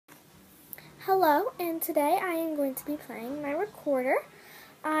Hello, and today I am going to be playing my recorder.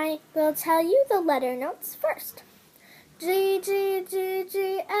 I will tell you the letter notes first. G, G, G,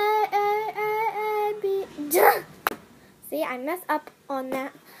 G, A, A, A, A, B, J. See, I messed up on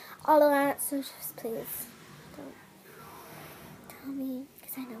that, all of that, so just please don't tell me,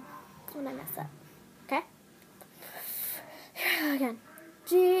 because I know when I mess up. Okay? Here we go again.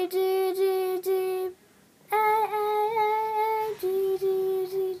 G, G, G, G, A, A, A, G, G,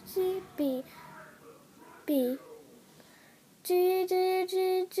 G, G, B, B, G, G,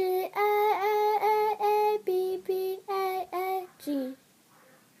 G, G, A, A, A, B, B, A, A, G,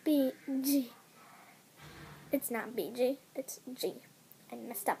 B, G. It's not B, G, it's G. I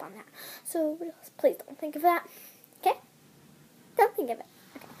messed up on that. So please don't think of that. Okay? Don't think of it.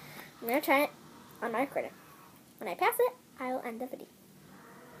 Okay. I'm going to try it on my recorder. When I pass it, I will end the video.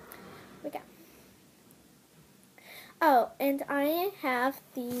 Here we go. Oh, and I have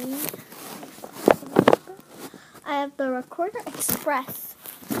the Recorder Express.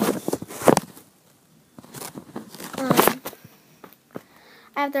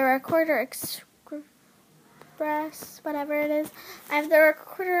 I have the Recorder Express, whatever it is. I have the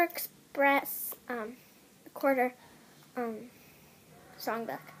Recorder Express recorder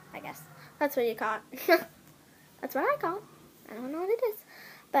songbook, I guess. That's what you call it. That's what I call it. I don't know what it is.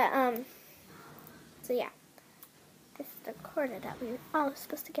 But so yeah. This is the recorder that we were all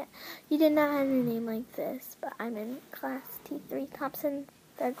supposed to get. You did not have your name like this, but I'm in class T3 Thompson,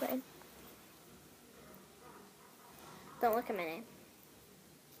 3rd grade. Don't look at my name.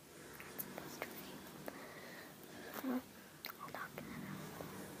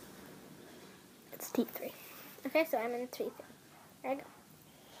 It's T3. Okay, so I'm in T3. There I go.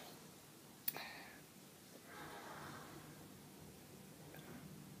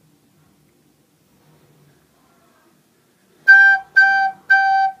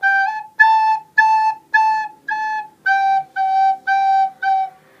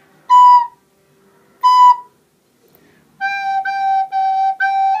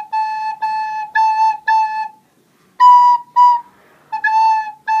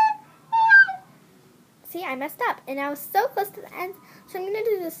 See, I messed up, and I was so close to the end, so I'm going to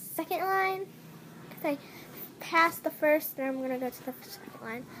do the second line, because I passed the first, and I'm going to go to the second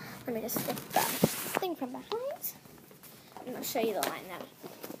line. Let me just skip the thing from behind, and I'll show you the line that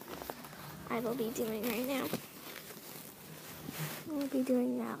I will be doing right now. I will be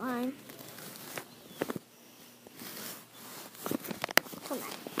doing that line. Come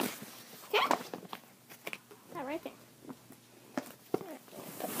back. Okay? That right there.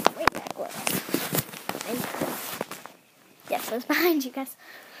 Put it right back where it was. Yes, it was behind you guys.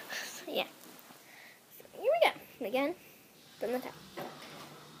 Yeah. So here we go. Again, from the top.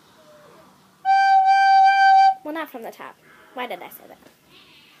 Well, not from the top. Why did I say that?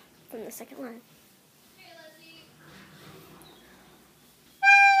 From the second line.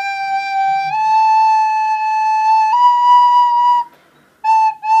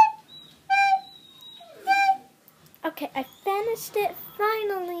 Okay, I finished it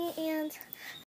finally, and